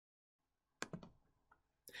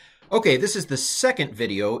Okay, this is the second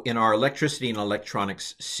video in our electricity and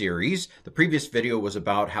electronics series. The previous video was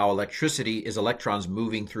about how electricity is electrons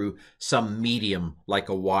moving through some medium like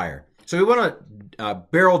a wire. So we want to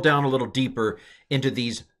barrel down a little deeper into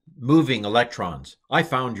these moving electrons. I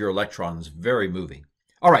found your electrons very moving.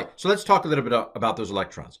 All right, so let's talk a little bit about those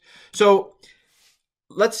electrons. So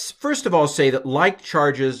let's first of all say that like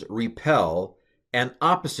charges repel and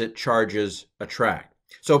opposite charges attract.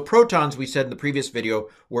 So protons, we said in the previous video,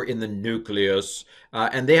 were in the nucleus,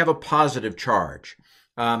 and they have a positive charge.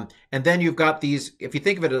 And then you've got these, if you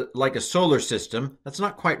think of it like a solar system, that's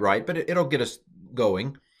not quite right, but it'll get us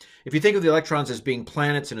going. If you think of the electrons as being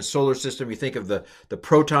planets in a solar system, you think of the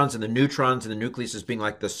protons and the neutrons in the nucleus as being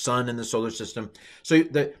like the sun in the solar system. So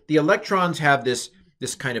the electrons have this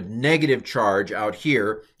kind of negative charge out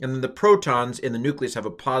here, and then the protons in the nucleus have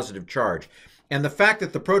a positive charge. And the fact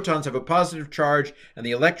that the protons have a positive charge and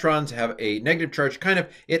the electrons have a negative charge,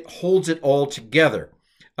 it holds it all together.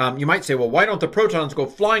 You might say, well, why don't the protons go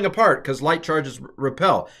flying apart because light charges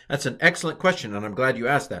repel? That's an excellent question, and I'm glad you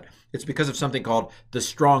asked that. It's because of something called the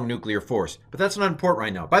strong nuclear force. But that's not important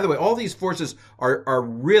right now. By the way, all these forces are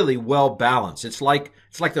really well balanced. It's like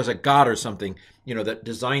there's a God or something, that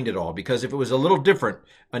designed it all. Because if it was a little different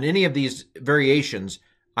on any of these variations,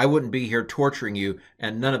 I wouldn't be here torturing you,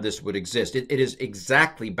 and none of this would exist. It is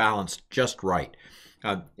exactly balanced just right.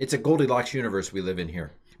 It's a Goldilocks universe we live in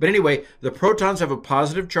here. But anyway, the protons have a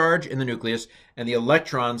positive charge in the nucleus, and the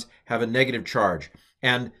electrons have a negative charge.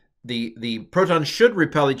 And the protons should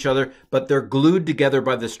repel each other, but they're glued together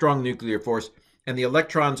by the strong nuclear force, and the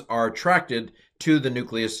electrons are attracted to the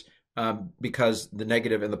nucleus because the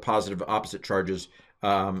negative and the positive opposite charges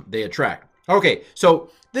they attract. Okay, so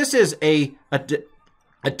this is a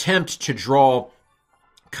attempt to draw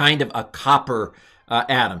kind of a copper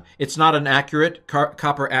atom. It's not an accurate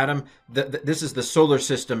copper atom. This is the solar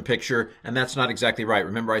system picture, and that's not exactly right.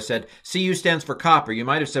 Remember I said Cu stands for copper. You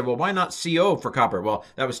might have said, well, why not Co for copper? Well,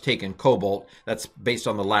 that was taken, cobalt. That's based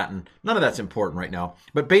on the Latin. None of that's important right now.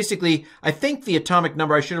 But basically, I think the atomic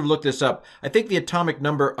number, I should have looked this up. I think the atomic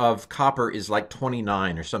number of copper is like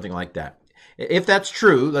 29 or something like that. If that's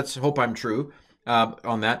true, let's hope I'm true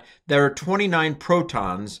on that. There are 29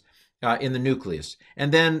 protons in the nucleus.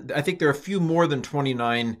 And then I think there are a few more than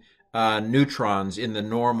 29 neutrons in the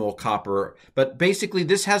normal copper. But basically,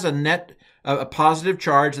 this has a positive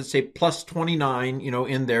charge, let's say plus 29,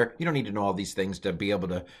 in there. You don't need to know all these things to be able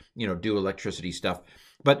to, do electricity stuff.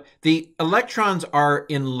 But the electrons are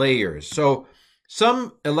in layers. So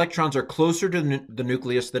some electrons are closer to the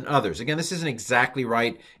nucleus than others. Again, this isn't exactly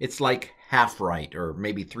right. It's like half right, or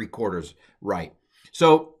maybe 3/4 right.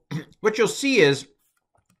 So what you'll see is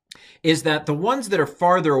that the ones that are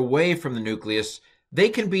farther away from the nucleus, they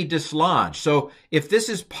can be dislodged. So if this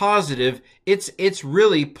is positive, it's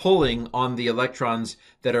really pulling on the electrons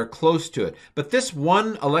that are close to it. But this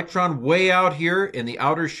one electron way out here in the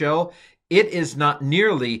outer shell, it is not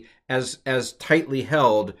nearly as tightly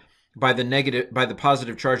held by the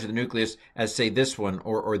positive charge of the nucleus as, say, this one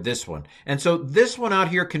or this one. And so this one out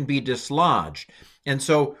here can be dislodged. And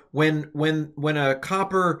so when a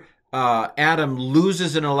copper atom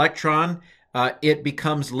loses an electron, it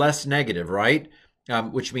becomes less negative, right?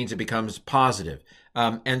 Which means it becomes positive.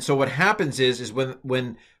 And so what happens is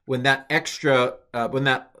when that extra when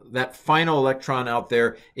that final electron out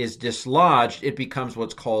there is dislodged, it becomes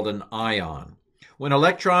what's called an ion. When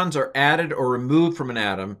electrons are added or removed from an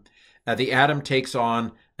atom, the atom takes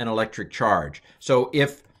on an electric charge. So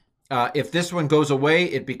if this one goes away,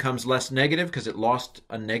 it becomes less negative because it lost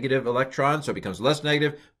a negative electron. So it becomes less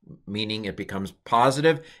negative, meaning it becomes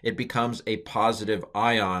positive. It becomes a positive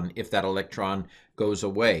ion if that electron goes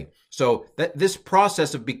away. So this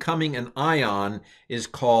process of becoming an ion is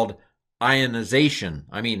called ionization.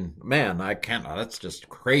 I mean, man, that's just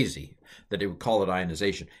crazy that it would call it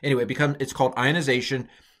ionization. Anyway, it's called ionization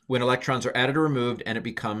when electrons are added or removed, and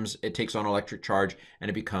it takes on electric charge and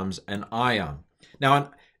it becomes an ion.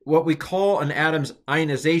 Now, what we call an atom's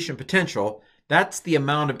ionization potential, that's the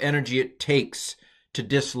amount of energy it takes to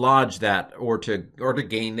dislodge that or to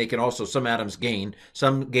gain. They can also, some atoms gain.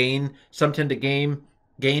 Some tend to gain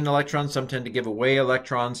electrons, some tend to give away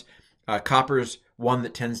electrons. Copper's one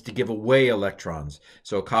that tends to give away electrons.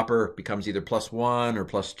 So copper becomes either +1 or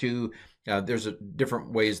 +2. There's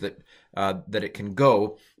different ways that it can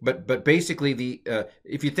go, but basically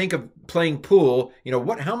if you think of playing pool,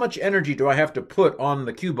 how much energy do I have to put on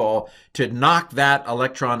the cue ball to knock that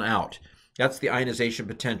electron out? That's the ionization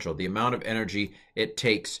potential, the amount of energy it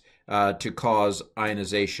takes to cause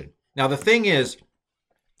ionization. Now the thing is,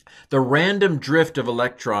 the random drift of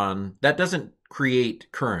electron, that doesn't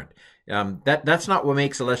create current. That's not what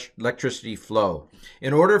makes electricity flow.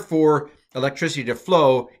 In order for electricity to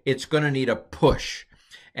flow, it's going to need a push.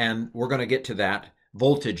 And we're going to get to that.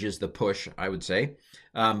 Voltage is the push, I would say.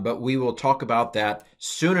 But we will talk about that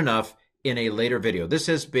soon enough in a later video. This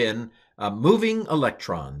has been Moving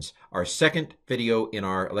Electrons, our second video in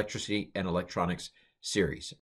our electricity and electronics series.